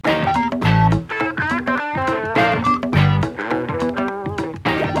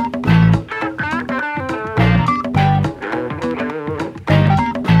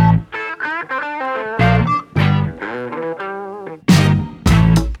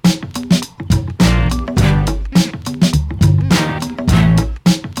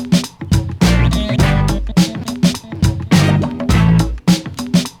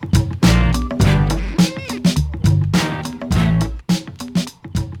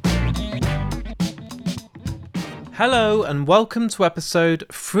Hello and welcome to episode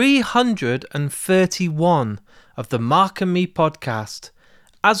 331 of the Mark and Me podcast.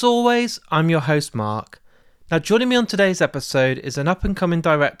 As always, I'm your host Mark. Now joining me on today's episode is an up-and-coming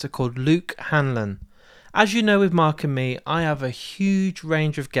director called Luke Hanlon. As you know with Mark and Me, I have a huge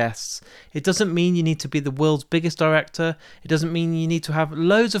range of guests. It doesn't mean you need to be the world's biggest director. It doesn't mean you need to have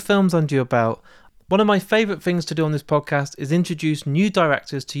loads of films under your belt. One of my favourite things to do on this podcast is introduce new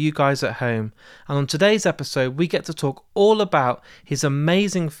directors to you guys at home. And on today's episode, we get to talk all about his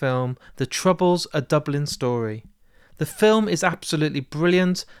amazing film, The Troubles, A Dublin Story. The film is absolutely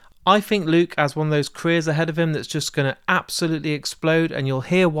brilliant. I think Luke has one of those careers ahead of him that's just going to absolutely explode, and you'll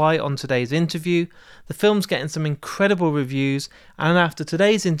hear why on today's interview. The film's getting some incredible reviews, and after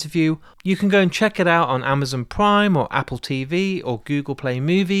today's interview, you can go and check it out on Amazon Prime or Apple TV or Google Play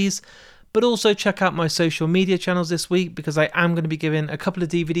Movies. But also check out my social media channels this week because I am going to be giving a couple of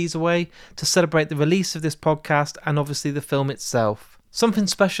DVDs away to celebrate the release of this podcast and obviously the film itself. Something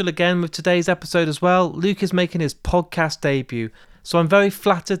special again with today's episode as well, Luke is making his podcast debut, so I'm very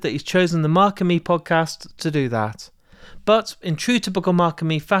flattered that he's chosen the Mark and Me podcast to do that. But in true typical Mark and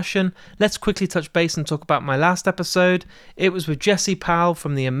Me fashion, let's quickly touch base and talk about my last episode. It was with Jesse Powell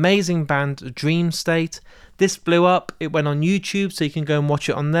from the amazing band Dream State. This blew up. It went on YouTube, so you can go and watch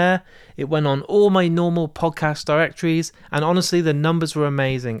it on there. It went on all my normal podcast directories, and honestly, the numbers were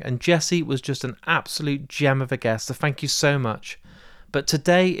amazing. And Jesse was just an absolute gem of a guest, so thank you so much. But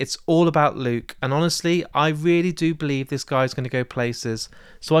today, it's all about Luke, and honestly, I really do believe this guy's going to go places.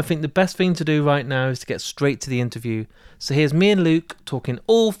 So I think the best thing to do right now is to get straight to the interview. So here's me and Luke talking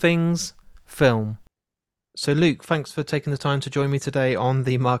all things film. So Luke, thanks for taking the time to join me today on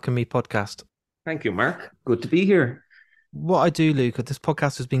the Mark and Me podcast. Thank you, Mark. Good to be here. What I do, Luke, this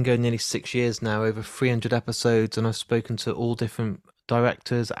podcast has been going nearly 6 years now, over 300 episodes, and I've spoken to all different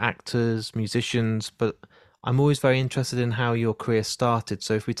directors, actors, musicians, but I'm always very interested in how your career started.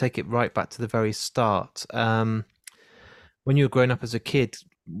 So if we take it right back to the very start, when you were growing up as a kid,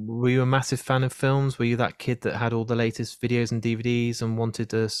 were you a massive fan of films? Were you that kid that had all the latest videos and DVDs and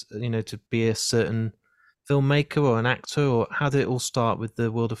wanted to be a certain filmmaker or an actor, or how did it all start with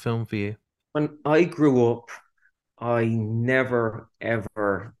the world of film for you? When I grew up, I never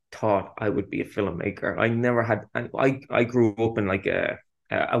ever thought I would be a filmmaker. I never had. I grew up in like a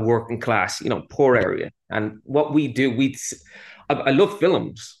working class, poor area, and what we do, I love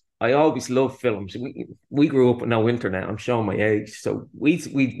films. I always love films. We grew up with no internet. I'm showing my age, so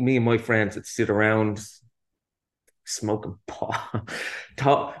me and my friends would sit around smoking pot,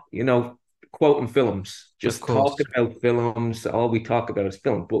 talk, quoting films, Of just course. talking about films. All we talk about is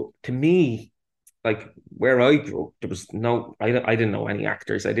film. But to me, like where I grew up, there was I didn't know any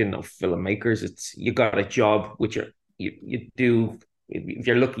actors. I didn't know filmmakers. It's you got a job, which you do. If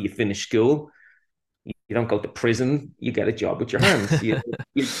you're lucky, you finish school. You don't go to prison. You get a job with your hands. You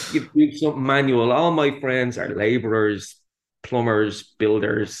do something manual. All my friends are laborers, plumbers,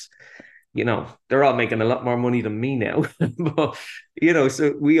 builders. They're all making a lot more money than me now. But,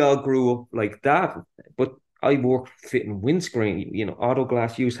 so we all grew up like that. But I worked fitting windscreen, auto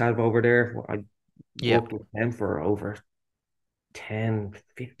glass use have over there. I Yeah. worked with them for over 10,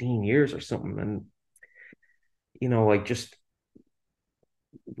 15 years or something. And, I just,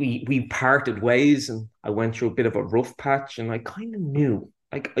 we parted ways and I went through a bit of a rough patch and I kind of knew,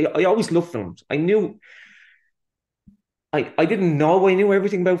 like, I always loved films. I knew I didn't know I knew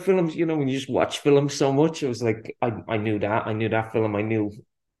everything about films. When you just watch films so much, it was like I knew that. I knew that film. I knew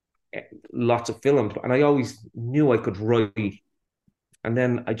lots of films, and I always knew I could write. And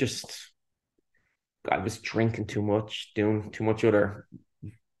then I was drinking too much, doing too much other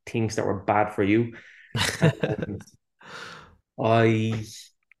things that were bad for you. And I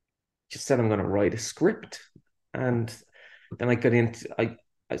just said I'm going to write a script. And then I got into I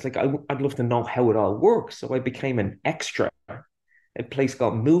was like, I'd love to know how it all works. So I became an extra at a place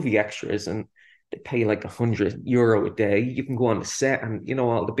called Movie Extras, and they pay like €100 a day. You can go on the set, and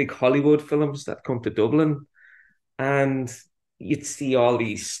all the big Hollywood films that come to Dublin, and you'd see all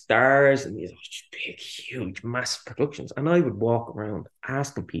these stars and these big, huge, massive productions. And I would walk around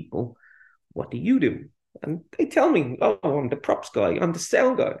asking people, "What do you do?" And they tell me, "Oh, I'm the props guy. I'm the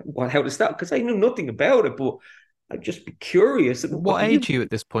sound guy." Well, how does that? Because I knew nothing about it, but I'd just be curious. What What do you age are you at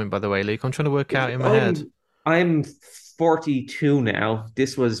this point, by the way, Luke? I'm trying to work out in my head. I'm 42 now.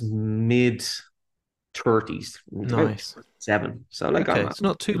 This was mid 30s. It's about Nice. 7. So like Okay, it's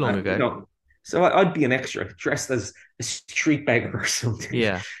not too long ago. so I'd be an extra dressed as a street beggar or something.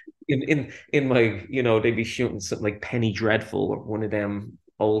 Yeah. In my, they'd be shooting something like Penny Dreadful or one of them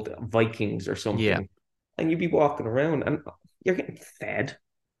old Vikings or Yeah. something. And you'd be walking around and you're getting fed.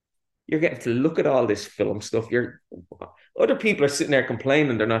 you're getting to look at all this film stuff. You're other people are sitting there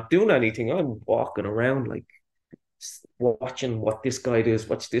complaining they're not doing anything. I'm walking around like watching what this guy does,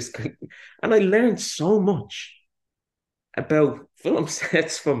 watch this guy, and I learned so much about film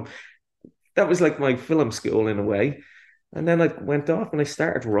sets from that was like my film school in a way. And then I went off and I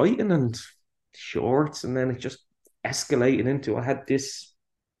started writing and shorts, and then it just escalated into I had this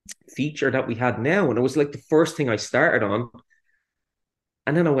feature that we had now, and it was like the first thing I started on.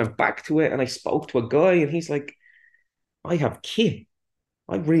 And then I went back to it and I spoke to a guy, and he's like, I have kit.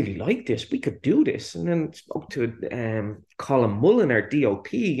 I really like this. We could do this. And then spoke to Colin Mullen, our DOP,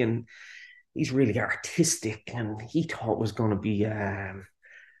 and he's really artistic, and he thought it was going to be a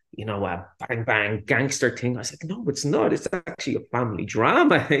bang bang gangster thing. I was like, no, it's not. It's actually a family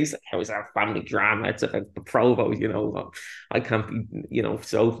drama. He's like, how is that a family drama? It's about the provo, I can't be,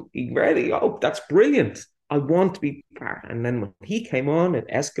 so he really, oh, that's brilliant. I want to be part. And then when he came on, it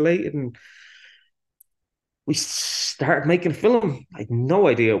escalated and we started making film. I had no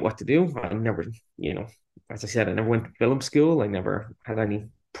idea what to do. I never, as I said, I never went to film school. I never had any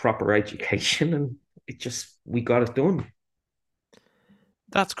proper education, and we got it done.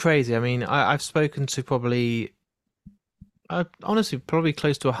 That's crazy. I mean, I've spoken to honestly, probably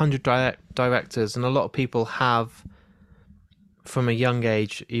close to 100 directors, and a lot of people have, from a young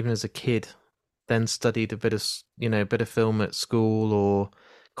age, even as a kid, then studied a bit of, bit of film at school or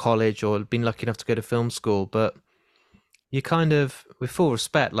college, or been lucky enough to go to film school. But you kind of, with full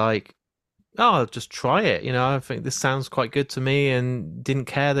respect, like, oh, I'll just try it. I think this sounds quite good to me, and didn't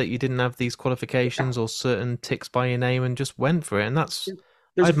care that you didn't have these qualifications or certain ticks by your name, and just went for it. And I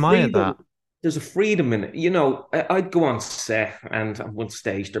There's a admire freedom. that. There's a freedom in it. I'd go on set, and on one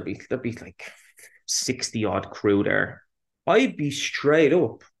stage there'd be like 60 odd crew there. I'd be straight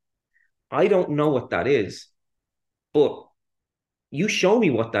up. I don't know what that is, but you show me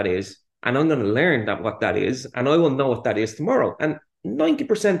what that is, and I'm going to learn that what that is, and I will know what that is tomorrow. And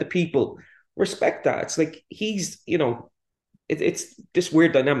 90% of people respect that. It's like it's this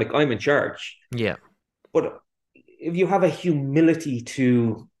weird dynamic. I'm in charge, Yeah. but if you have a humility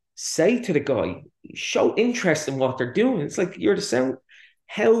to say to the guy, show interest in what they're doing. It's like you're the sound.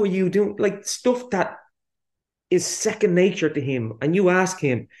 How are you doing? Like stuff that is second nature to him, and you ask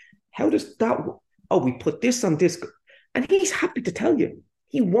him, how does that? Oh, we put this on this, and he's happy to tell you.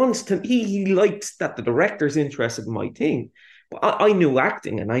 He wants to. He likes that the director's interested in my thing. But I knew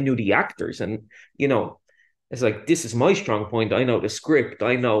acting, and I knew the actors, and it's like this is my strong point. I know the script.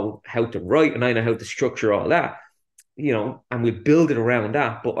 I know how to write, and I know how to structure all that. And we build it around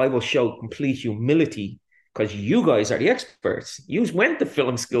that. But I will show complete humility because you guys are the experts. You went to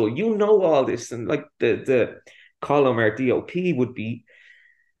film school. You know all this, and like the column or DOP would be,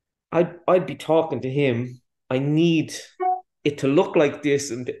 I'd be talking to him. I need it to look like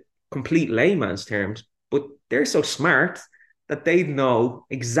this in complete layman's terms, but they're so smart that they know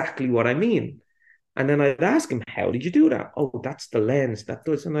exactly what I mean. And then I'd ask him, "How did you do that?" Oh, that's the lens that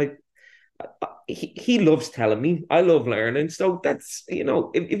does, and he loves telling me. I love learning, so that's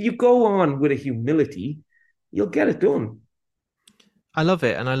if you go on with a humility, you'll get it done. I love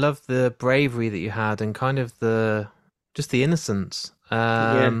it, and I love the bravery that you had, and kind of just the innocence.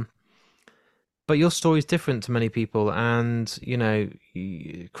 Yeah, But your story is different to many people, and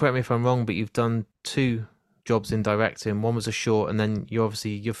correct me if I'm wrong, but you've done two jobs in directing. One was a short, and then you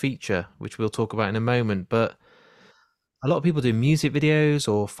obviously your feature, which we'll talk about in a moment. But a lot of people do music videos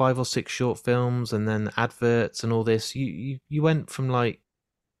or 5 or 6 short films, and then adverts and all this. You went from like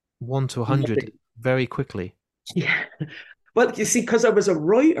 1 to 100 nothing. very quickly. Yeah. Well, you see, because I was a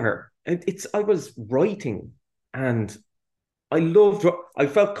writer, and I was writing, and I loved. I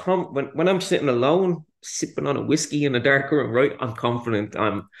felt when I'm sitting alone, sipping on a whiskey in a dark room. Right, I'm confident.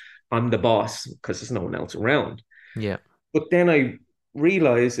 I'm the boss because there's no one else around. Yeah, But then I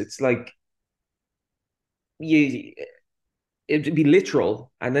realized it's like you, it'd be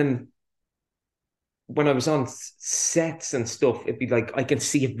literal, and then when I was on sets and stuff, it'd be like I can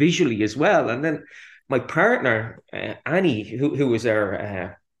see it visually as well. And then my partner Annie, who was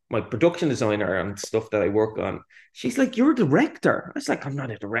our my production designer and stuff that I work on, she's like, "You're a director." I was like, "I'm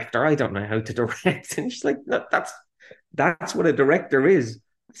not a director. I don't know how to direct." And she's like, "No, that's what a director is."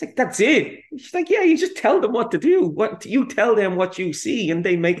 I was like, "That's it." She's like, "Yeah, you just tell them what to do. What you tell them what you see, and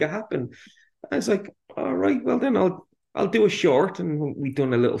they make it happen." I was like, "All right, well then I'll do a short," and we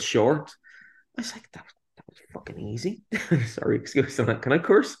done a little short. I was like, that was fucking easy. Sorry, excuse me. Can I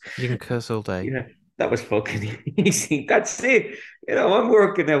curse? you can curse all day. Yeah, that was fucking easy. That's it. I'm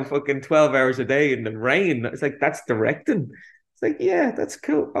working out fucking 12 hours a day in the rain. It's like, that's directing. It's like, yeah, that's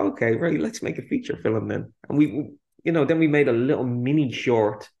cool. Okay, right. Let's make a feature film then. And then we made a little mini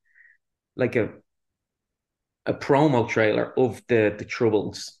short like a promo trailer of the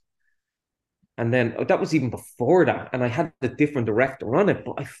Troubles. And then that was even before that. And I had a different director on it,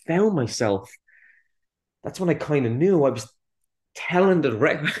 but I found myself, that's when I kind of knew I was telling the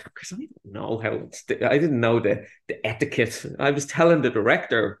director, because I didn't know I didn't know the etiquette. I was telling the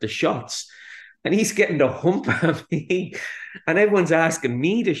director the shots, and he's getting the hump at me. And everyone's asking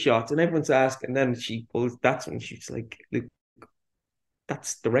me the shots, and everyone's asking. And then that's when she's like, look,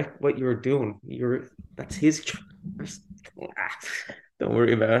 that's direct what you're doing. That's his choice. Don't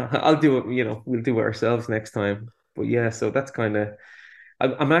worry about it. I'll do it. We'll do it ourselves next time. But yeah, so that's kind of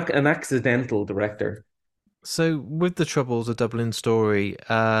I'm an accidental director. So, with the Troubles, a Dublin story,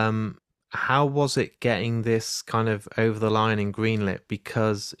 how was it getting this kind of over the line and greenlit?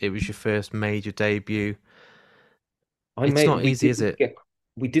 Because it was your first major debut. I It's made not easy, is it?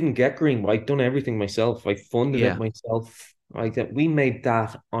 we didn't get green. I'd done everything myself. I funded it Yeah, myself. We made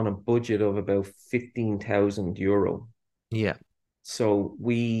that on a budget of about 15,000 euro. yeah, So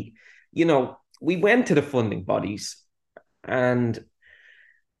we went to the funding bodies, and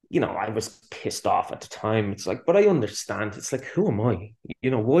I was pissed off at the time. It's like, but I understand. It's like, who am I?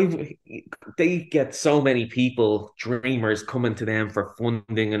 Why they get so many people, dreamers coming to them for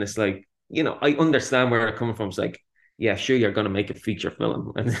funding, and it's like, I understand where they're coming from. It's like, yeah, sure, you're gonna make a feature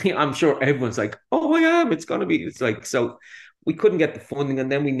film, and I'm sure everyone's like, oh, I am. It's gonna be. It's like, so we couldn't get the funding,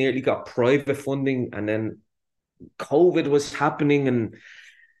 and then we nearly got private funding, and then COVID was happening, and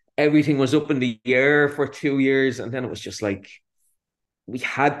everything was up in the air for 2 years, and then it was just like we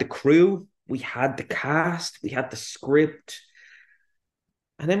had the crew, we had the cast, we had the script,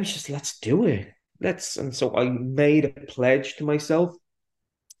 and then it's just let's do it. And so I made a pledge to myself: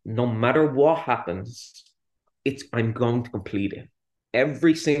 no matter what happens, I'm going to complete it.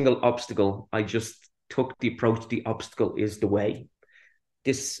 Every single obstacle, I just took the approach: the obstacle is the way.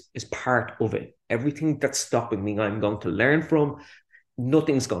 This is part of it. Everything that's stopping me, I'm going to learn from.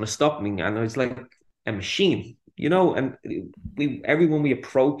 Nothing's going to stop me. And I was like a machine, and everyone we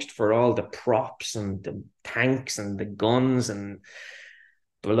approached for all the props and the tanks and the guns and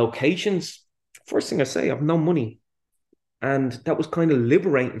the locations, first thing I say, I have no money. And that was kind of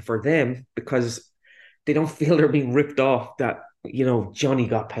liberating for them, because they don't feel they're being ripped off, that, Johnny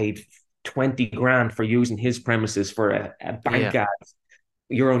got paid 20 grand for using his premises for a bank yeah. ad.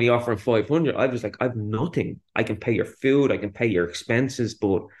 You're only offering 500. I was like, I've nothing. I can pay your food, I can pay your expenses,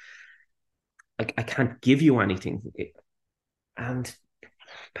 but I can't give you anything. And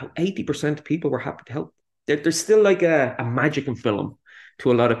about 80% of people were happy to help. There's still like a magic in film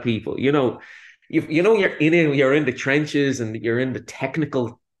to a lot of people. You're in it, you're in the trenches, and you're in the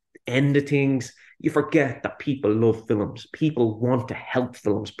technical end of things. You forget that people love films. People want to help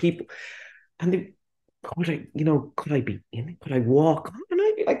films. And they, could I be in it? Could I walk? And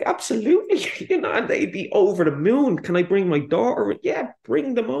I'd be like, absolutely, and they'd be over the moon. Can I bring my daughter? Yeah,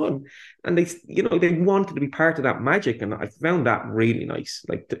 bring them on. And they wanted to be part of that magic. And I found that really nice.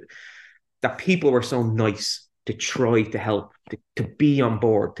 Like that people were so nice to try to help, to be on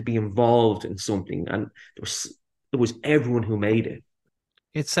board, to be involved in something. And there was everyone who made it.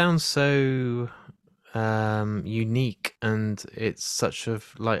 It sounds so unique, and it's such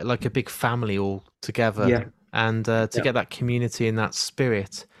of like a big family all together. Yeah. And to Yeah. get that community and that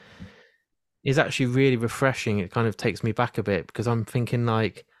spirit is actually really refreshing. It kind of takes me back a bit, because I'm thinking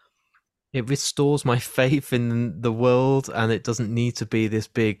like it restores my faith in the world, and it doesn't need to be this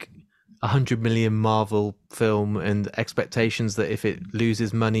big 100 million Marvel film and expectations that if it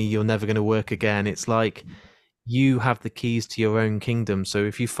loses money you're never going to work again. It's like you have the keys to your own kingdom, so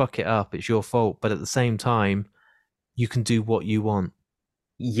if you fuck it up it's your fault, but at the same time you can do what you want.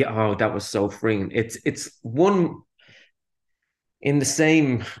 Yeah. Oh, that was so freeing. It's one in the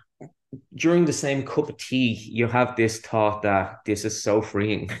same during the same cup of tea, you have this thought that this is so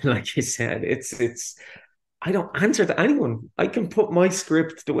freeing. Like you said, it's I don't answer to anyone. I can put my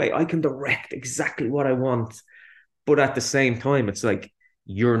script the way I can direct exactly what I want. But at the same time, it's like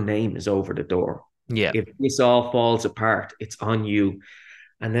your name is over the door. Yeah, If this all falls apart, it's on you.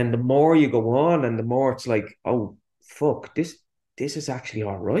 And then the more you go on, and the more it's like, oh fuck, this is actually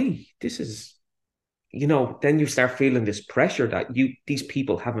all right. This is, then you start feeling this pressure that these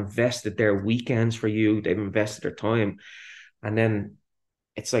people have invested their weekends for you, they've invested their time. And then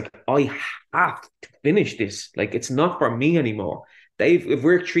it's like, I have to finish this. Like, it's not for me anymore. If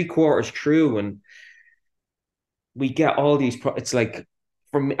we're three-quarters through and we get all these, it's like,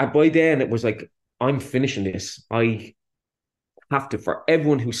 for me, by then it was like, I'm finishing this. I have to, for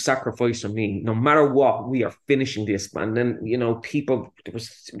everyone who sacrificed for me, no matter what, we are finishing this. And then, we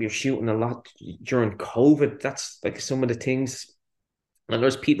were shooting a lot during COVID. That's like some of the things. And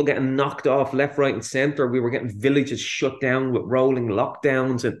there's people getting knocked off left, right, and center. We were getting villages shut down with rolling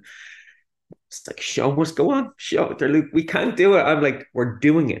lockdowns, and it's like, show must go on. Show. They're like, we can't do it. I'm like, we're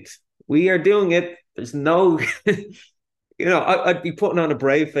doing it. We are doing it. There's no, I'd be putting on a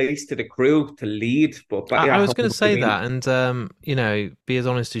brave face to the crew to lead, but I yeah, was I going know to what you say mean. that, and be as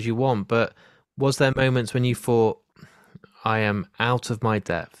honest as you want. But was there moments when you thought, "I am out of my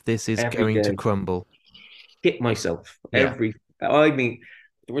depth. This is Every going to day, crumble"? hit myself. Yeah. I mean,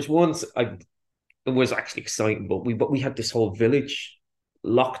 there was once it was actually exciting, but we had this whole village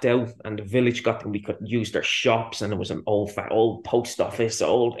locked out, and the village got them. We could use their shops, and it was an old post office,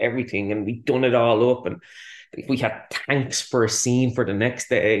 old everything, and we done it all up, and we had tanks for a scene for the next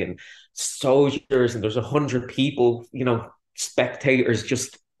day, and soldiers, and there's 100 people, spectators,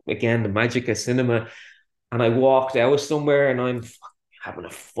 just again the magic of cinema. And I walked out somewhere, and I'm having a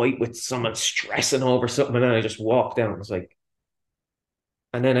fight with someone, stressing over something, and then I just walked down. I was like,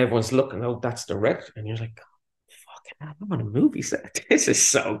 and then everyone's looking, oh, that's the wreck. And you're like, fucking, I'm on a movie set. This is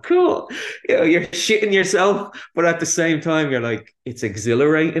so cool. You're shitting yourself, but at the same time, you're like, it's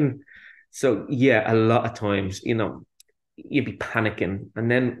exhilarating. So yeah, a lot of times, you'd be panicking.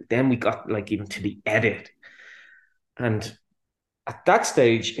 And then we got like even to the edit. And at that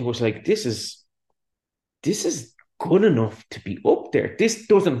stage, it was like, this is good enough to be up there. This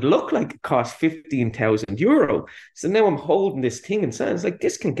doesn't look like it cost 15,000 euro. So now I'm holding this thing and sounds like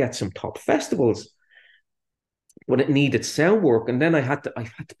this can get some top festivals, when it needed sound work. And then I had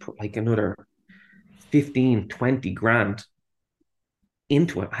to put like another 15, 20 grand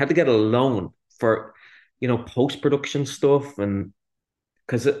into it. I had to get a loan for, post-production stuff. And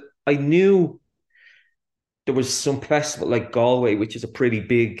because I knew there was some festival like Galway, which is a pretty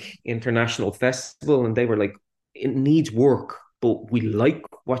big international festival, and they were like, it needs work, but we like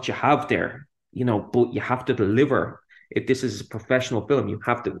what you have there, but you have to deliver. If this is a professional film, you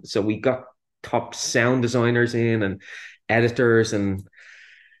have to. So we got top sound designers in and editors, and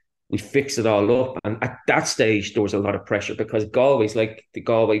we fixed it all up. And at that stage, there was a lot of pressure because Galway's like the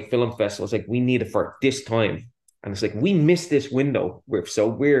Galway Film Festival. It's like, we need it for this time. And it's like, we missed this window. So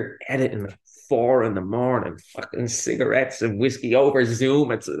we're editing at 4 in the morning, fucking cigarettes and whiskey over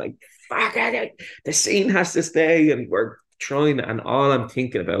Zoom. It's like, fuck it. The scene has to stay. And we're trying, and all I'm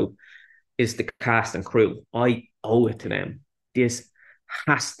thinking about is the cast and crew. I owe it to them. This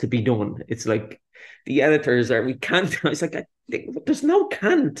has to be done. It's like the editors are, we can't. It's like, there's no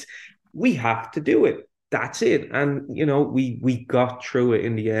can't. We have to do it. That's it. And we got through it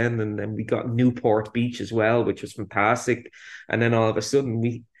in the end, and then we got Newport Beach as well, which was fantastic. And then all of a sudden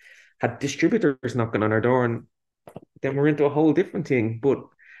we had distributors knocking on our door, and then we're into a whole different thing. But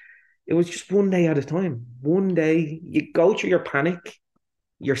it was just one day at a time. One day you go through your panic,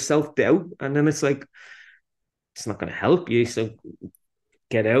 your self doubt, and then it's like, it's not going to help you. So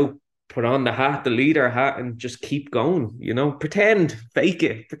get out, put on the hat, the leader hat, and just keep going. Pretend, fake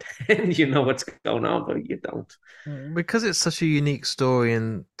it, pretend you know what's going on, but you don't. Because it's such a unique story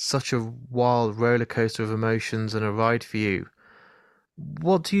and such a wild roller coaster of emotions and a ride for you,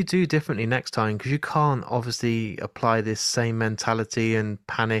 what do you do differently next time? Because you can't obviously apply this same mentality and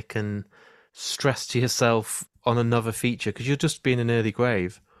panic and stress to yourself on another feature because you'll just be in an early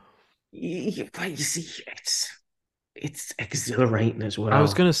grave. You see, it's exhilarating as I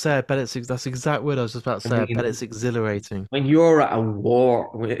was well. going to say, I bet it's that's the exact word I was just about to I say. I bet mean, it's exhilarating. when you're at a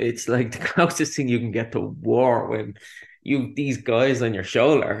war, it's like the closest thing you can get to war, when you these guys on your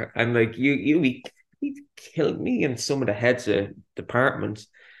shoulder, and like you killed me and some of the heads of departments.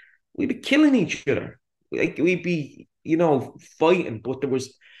 We'd be killing each other. Like we'd be, fighting, but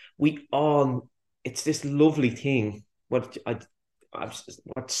we all, it's this lovely thing. What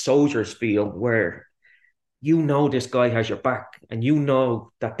soldiers feel, where this guy has your back, and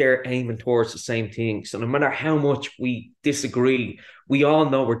that they're aiming towards the same thing. So no matter how much we disagree, we all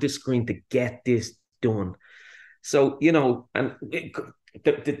know we're disagreeing to get this done. So,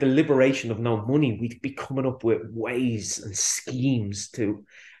 the liberation of no money, we'd be coming up with ways and schemes to,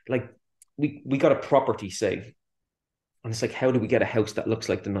 like, we got a property, say, and it's like, how do we get a house that looks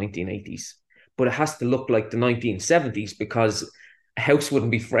like the 1980s? But it has to look like the 1970s, because a house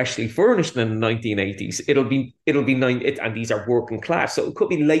wouldn't be freshly furnished in the 1980s. It'll be and these are working class. So it could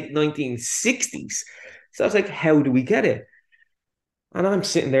be late 1960s. So I was like, how do we get it? And I'm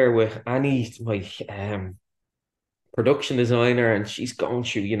sitting there with Annie, my production designer, and she's going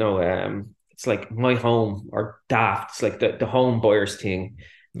through, it's like My Home or Daft. It's like the home buyers thing,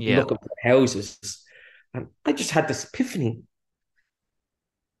 Yeah. looking for houses. And I just had this epiphany.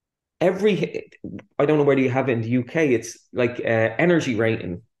 I don't know whether you have it in the UK. It's like energy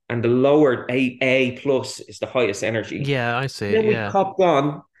rating. and the lower A plus is the highest energy. Yeah, I see it. Then we Yeah. copped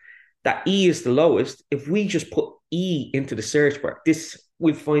on that E is the lowest. If we just put E into the search bar, this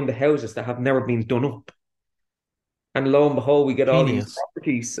we'll find the houses that have never been done up. And lo and behold, we get all these Genius.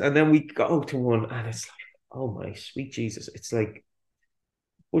 properties. And then we go to one and it's like, oh my sweet Jesus. It's like,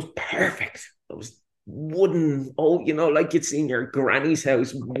 it was perfect. It was wooden, oh, like you'd see in your granny's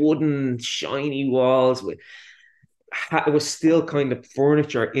house, wooden, shiny walls with it was still kind of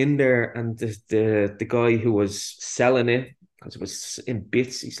furniture in there. And the guy who was selling it, because it was in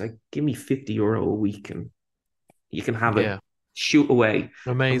bits, he's like, give me €50 a week and you can have it, Yeah. shoot away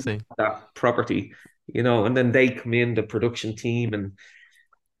Amazing. that property, and then they come in, the production team, and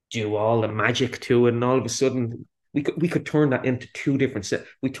do all the magic to it. And all of a sudden, we could turn that into two different sets.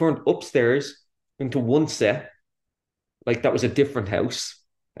 We turned upstairs into one set, like that was a different house,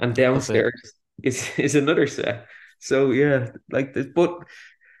 and Love it. downstairs is another set. So yeah, like this, but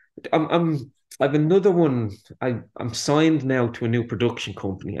I'm I've another one. I'm signed now to a new production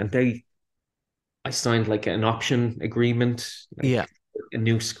company, and I signed like an option agreement, Yeah. like a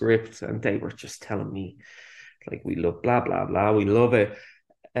new script, and they were just telling me like we love blah blah blah, we love it,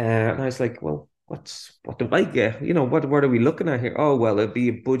 and I was like, well, what do I get? What are we looking at here? Oh well, it'd be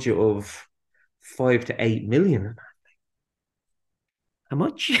a budget of 5 to 8 million. How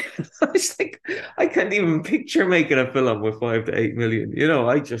much? I was like, I can't even picture making a film with 5 to 8 million.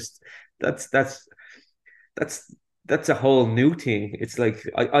 I just that's that's that's a whole new thing. It's like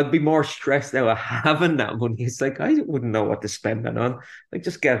I'd be more stressed out of having that money. It's like I wouldn't know what to spend that on. Like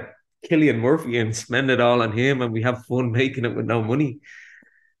just get Killian Murphy and spend it all on him, and we have fun making it with no money.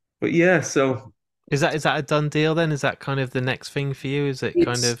 But yeah, so Is that a done deal then? Is that kind of the next thing for you? Is it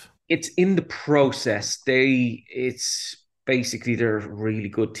kind it's of it's in the process. It's basically they're a really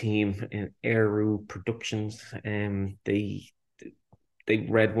good team in Aero Productions, and they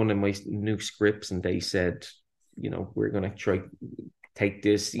read one of my new scripts and they said, we're gonna try take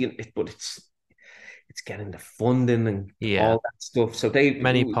this, but it's getting the funding and yeah, all that stuff. So they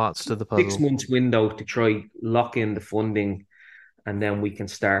many parts to the 6 puzzle? months window to try lock in the funding, and then we can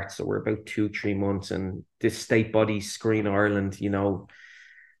start. So we're about 2 3 months, and this state body Screen Ireland,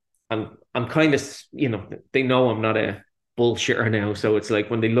 I'm kind of, they know I'm not a bullshitter now. So it's like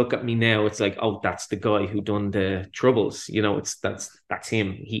when they look at me now, it's like, oh, that's the guy who done the Troubles. It's that's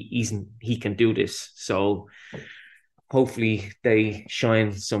him. He can do this. So hopefully they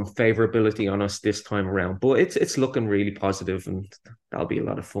shine some favorability on us this time around. But it's looking really positive, and that'll be a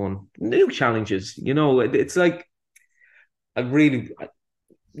lot of fun. New challenges. It's like I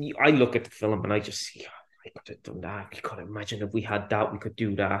look at the film and I just see, oh, I could have done that. We could imagine if we had that, we could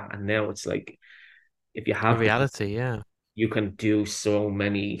do that. And now it's like if you The have reality, yeah. you can do so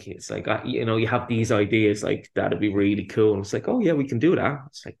many. It's like you have these ideas like that'd be really cool. And it's like, oh yeah, we can do that.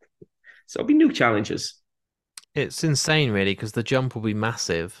 It's like so it'll be new challenges. It's insane, really, because the jump will be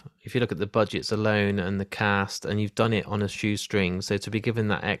massive if you look at the budgets alone and the cast, and you've done it on a shoestring. So to be given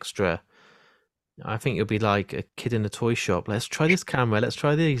that extra, I think you'll be like a kid in a toy shop. Let's try this camera. Let's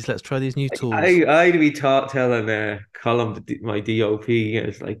try these. Let's try these new tools. I'd be telling Colin, my DOP,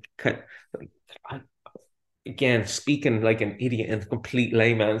 it's like, I, again, speaking like an idiot and complete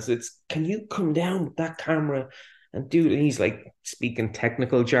layman's, it's can you come down with that camera and do it? And he's like speaking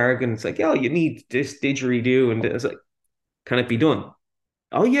technical jargon. It's like, oh, you need this didgeridoo, and it's like, can it be done?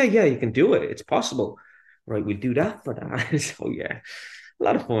 Oh yeah, yeah, you can do it. It's possible. Right, we'll do that for that. So yeah, a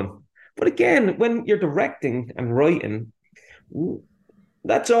lot of fun. But again, when you're directing and writing,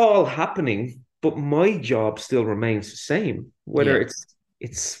 that's all happening, but my job still remains the same. Whether Yeah.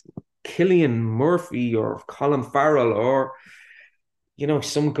 it's Killian Murphy or Colin Farrell or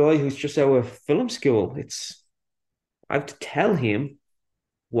some guy who's just out of film school. I have to tell him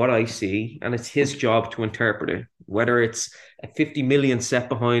what I see, and it's his job to interpret it. Whether it's a 50 million set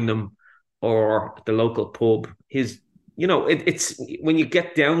behind him or the local pub, it's when you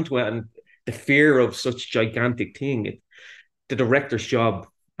get down to it and the fear of such gigantic thing, the director's job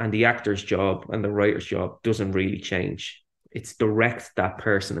and the actor's job and the writer's job doesn't really change. It's direct that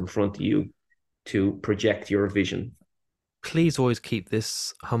person in front of you to project your vision. Please always keep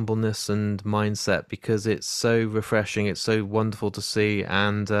this humbleness and mindset because it's so refreshing. It's so wonderful to see,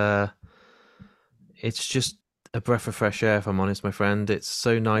 and it's just a breath of fresh air. If I'm honest, my friend, it's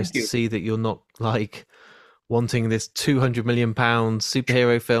so nice Thank to you. see that you're not like wanting this £200 million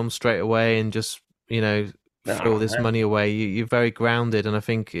superhero film straight away and just throw Oh, this money away. You're very grounded, and I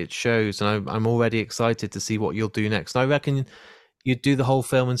think it shows. And I'm already excited to see what you'll do next. And I reckon you'd do the whole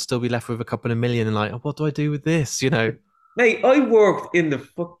film and still be left with a couple of million, and like, oh, what do I do with this? mate, I worked in the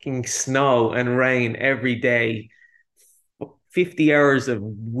fucking snow and rain every day 50 hours a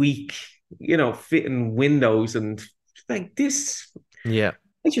week, fitting windows and like this. Yeah.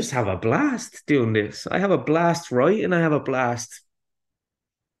 I just have a blast doing this. I have a blast writing. I have a blast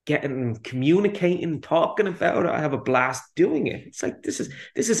getting communicating, talking about it. I have a blast doing it. It's like this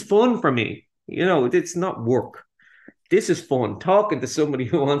is fun for me. It's not work. This is fun. Talking to somebody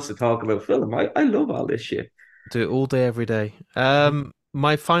who wants to talk about film. I love all this shit. Do it all day, every day.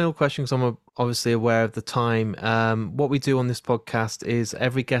 My final question, because I'm obviously aware of the time. What we do on this podcast is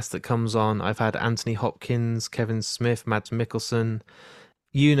every guest that comes on, I've had Anthony Hopkins, Kevin Smith, Mads Mikkelsen.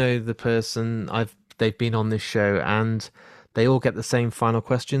 You know the person. They've been on this show, and they all get the same final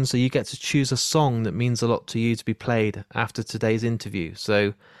question. So you get to choose a song that means a lot to you to be played after today's interview.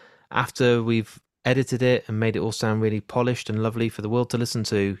 So after we've edited it and made it all sound really polished and lovely for the world to listen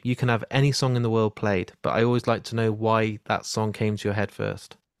to, you can have any song in the world played. But I always like to know why that song came to your head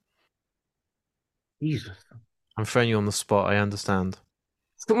first. Jesus. I'm throwing you on the spot, I understand.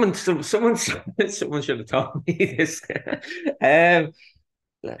 Someone should have taught me this. um,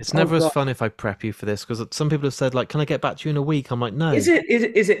 It's oh never as God. fun if I prep you for this, because some people have said, like, can I get back to you in a week? I'm like, Is no. it is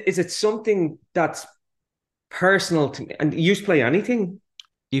it is it is it something that's personal to me? And you used to play anything?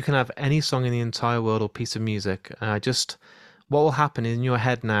 You can have any song in the entire world or piece of music. What will happen in your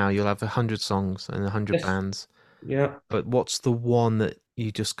head now, you'll have 100 songs and 100 bands. Yeah. But what's the one that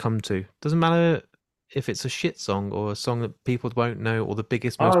you just come to? Doesn't matter if it's a shit song or a song that people won't know or the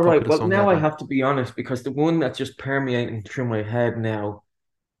biggest, All most right. popular Well, song now I ever. have to be honest because the one that's just permeating through my head now,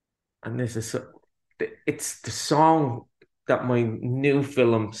 and it's the song that my new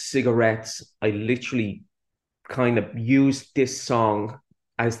film, Cigarettes, I literally kind of used this song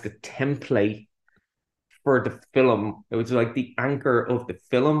as the template for the film. It was like the anchor of the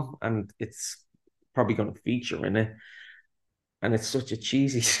film, and it's probably going to feature in it. And it's such a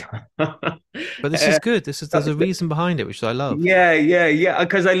cheesy song. But this is good. There's a Uh, reason behind it, which I love. Yeah, yeah, yeah.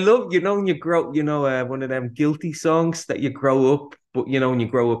 Because I love, when you grow, one of them guilty songs that you grow up, but when you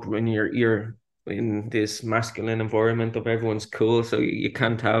grow up when you're in this masculine environment of everyone's cool, so you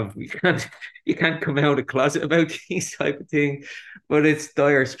can't have you can't come out of the closet about these type of things. But it's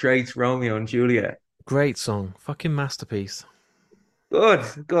Dire Straits, Romeo and Juliet. Great song. Fucking masterpiece.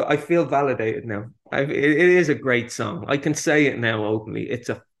 Good, good. I feel validated now. It is a great song. I can say it now openly. It's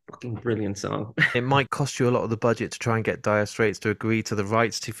a fucking brilliant song. It might cost you a lot of the budget to try and get Dire Straits to agree to the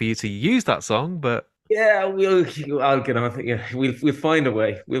rights for you to use that song, but Yeah, I'll get on. Yeah, we'll find a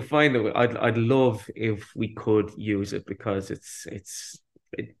way. We'll find a way. I'd love if we could use it because it,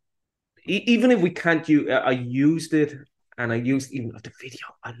 even if we can't use. I used it, and I used even the video.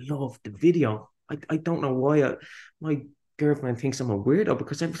 I love the video. I don't know why my girlfriend thinks I'm a weirdo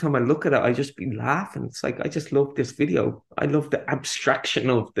because every time I look at it, I just be laughing. It's like I just love this video. I love the abstraction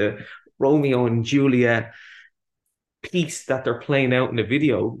of the Romeo and Juliet piece that they're playing out in the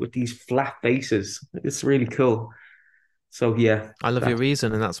video with these flat faces. It's really cool. So yeah, I love your that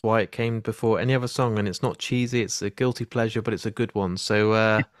reason, and that's why it came before any other song. And it's not cheesy; it's a guilty pleasure, but it's a good one. So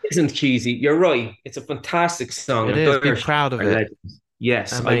isn't cheesy. You're right. It's a fantastic song, it and is. Be Dire proud of are it. legends.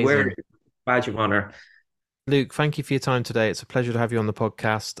 Yes, I wear Amazing. it, badge of honor. Luke, thank you for your time today. It's a pleasure to have you on the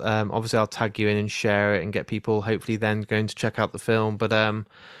podcast. Obviously, I'll tag you in and share it and get people hopefully then going to check out the film. But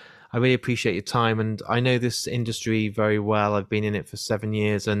I really appreciate your time, and I know this industry very well. I've been in it for 7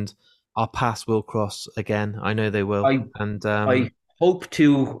 years, and our paths will cross again. I know they will. I And I hope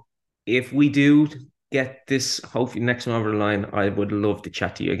to, if we do get this, hopefully next one over the line, I would love to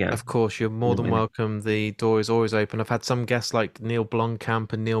chat to you of again course, you're more in a than minute. welcome. The door is always open. I've had some guests like Neil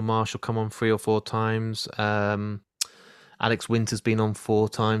Blomkamp and Neil Marshall come on 3 or 4 times. Alex Winter's been on 4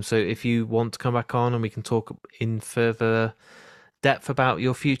 times. So if you want to come back on and we can talk in further depth about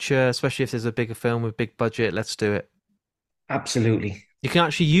your future, especially if there's a bigger film with big budget, let's do it. Absolutely. You can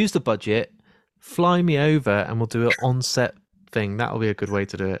actually use the budget, fly me over, and we'll do an on-set thing. That'll be a good way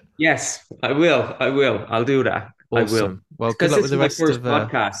to do it. Yes, I will. I will. I'll do that. I will. Awesome. Well, good Because luck this with is the my rest first of.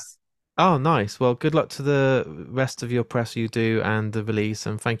 podcast. Oh, nice. Well, good luck to the rest of your press you do and the release,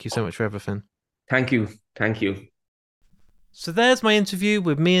 and thank you so much for everything. Thank you. Thank you. So there's my interview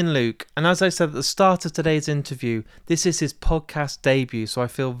with me and Luke, and as I said at the start of today's interview, this is his podcast debut, so I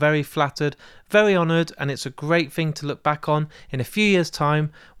feel very flattered, very honoured, and it's a great thing to look back on in a few years'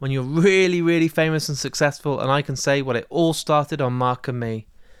 time when you're really, really famous and successful, and I can say what it all started on Mark and Me.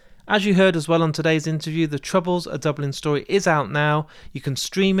 As you heard as well on today's interview, The Troubles, A Dublin Story is out now. You can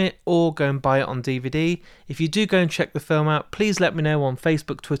stream it or go and buy it on DVD. If you do go and check the film out, please let me know on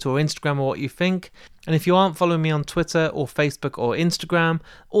Facebook, Twitter or Instagram what you think. And if you aren't following me on Twitter or Facebook or Instagram,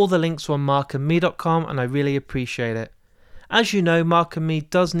 all the links are on markandme.com and I really appreciate it. As you know, Mark and Me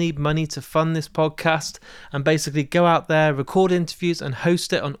does need money to fund this podcast and basically go out there, record interviews and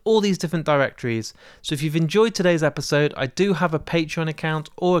host it on all these different directories. So if you've enjoyed today's episode, I do have a Patreon account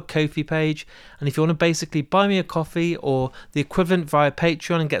or a Ko-fi page, and if you want to basically buy me a coffee or the equivalent via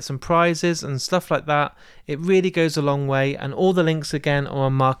Patreon and get some prizes and stuff like that, it really goes a long way, and all the links again are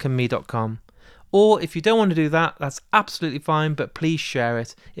on markandme.com. Or if you don't want to do that, that's absolutely fine, but please share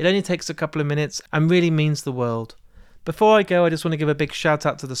it. It only takes a couple of minutes and really means the world. Before I go, I just want to give a big shout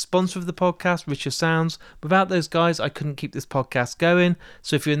out to the sponsor of the podcast, Richer Sounds. Without those guys, I couldn't keep this podcast going.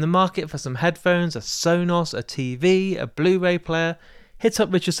 So if you're in the market for some headphones, a Sonos, a TV, a Blu-ray player, hit up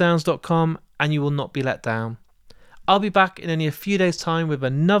richersounds.com and you will not be let down. I'll be back in only a few days' time with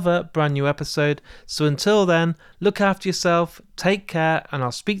another brand new episode. So until then, look after yourself, take care, and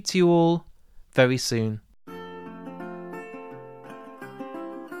I'll speak to you all very soon.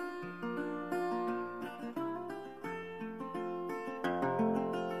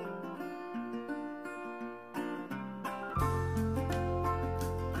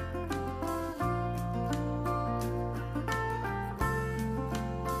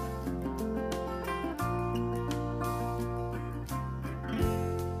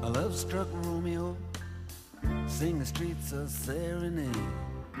 Struck Romeo, sing the streets a serenade,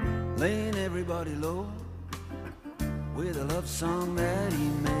 laying everybody low with a love song that he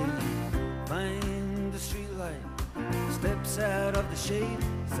made. Find the streetlight, steps out of the shade,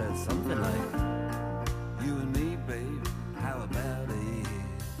 says something like, you and me, babe, how about it?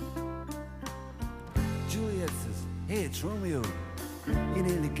 Juliet says, hey, it's Romeo, you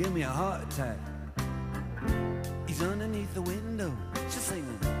nearly give me a heart attack. He's underneath the window, she's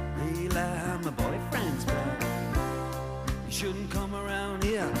singing, hey, my boyfriend's back. You shouldn't come around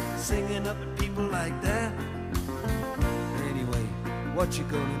here singing up at people like that. Anyway, what you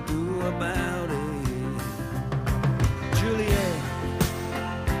gonna do about it? Juliet,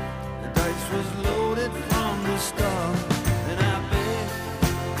 the dice was loaded from the start, and I bet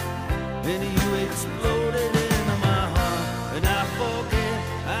then you exploded into my heart, and I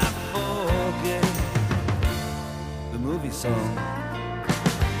forget the movie song.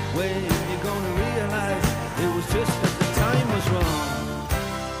 When you're gonna realize it was just that the time was wrong,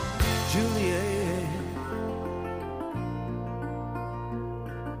 Juliet.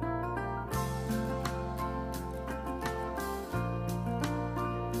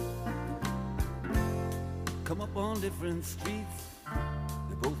 Come up on different streets,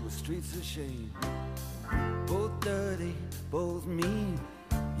 they both were streets of shame. Both dirty, both mean,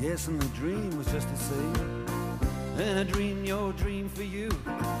 yes, and the dream was just the same. And I dreamed your dream for you,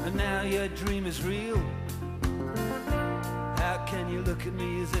 and now your dream is real. How can you look at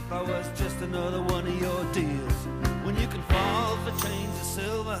me as if I was just another one of your deals? When you can fall for chains of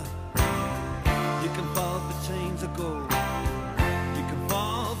silver, you can fall for chains of gold, you can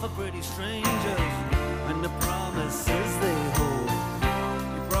fall for pretty strangers and the promises they hold.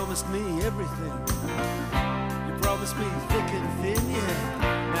 You promised me everything, you promised me thick and thin, yeah.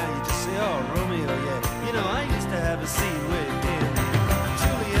 Now you just say, oh, Romeo, yeah. You know, I used to have a scene with him.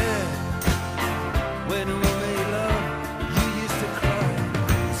 Juliet, when we made love, you used to cry.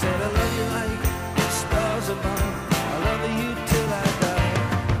 You said, I love you like the stars above. I love you till I die.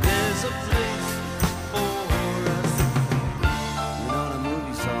 There's a place for us. We're on a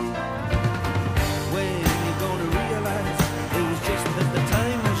movie song. When you're gonna realize it was just that the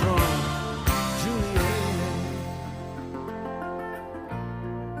time was wrong, Juliet.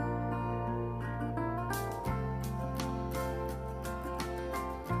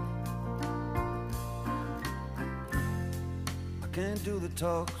 Can't do the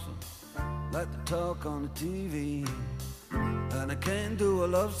talk so like the talk on the TV, and I can't do a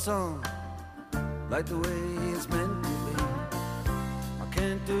love song like the way it's meant to be. I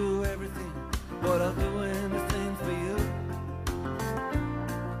can't do everything, but I'll do anything for you.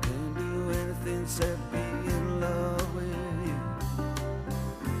 I can't do anything except be in love with you.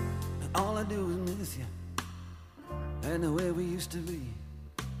 And all I do is miss you and the way we used to be.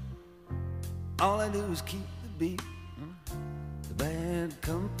 All I do is keep the beat, the bad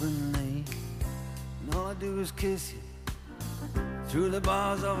company, and all I do is kiss you through the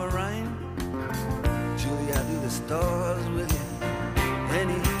bars of a rhyme. Julie, I do the stars with you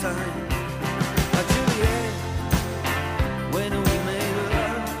anytime. Juliet, when we made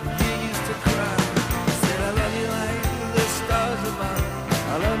love, you used to cry. I said I love you like the stars above.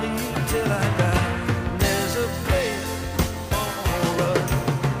 I love you till I die. And there's a place for us,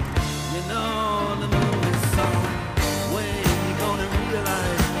 you know, the movie song. When you gonna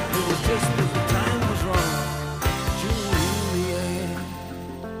realize it was just as the time was wrong, Juliet.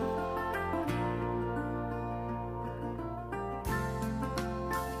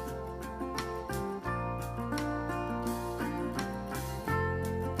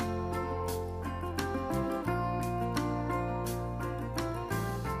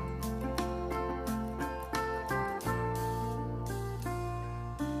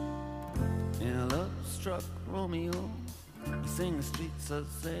 struck Romeo. He sang the streets a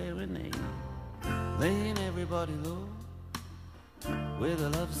serenade, laying everybody low with a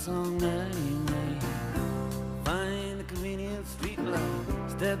love song that he made. Find the convenient street light,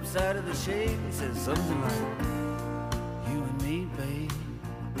 steps out of the shade and says something like,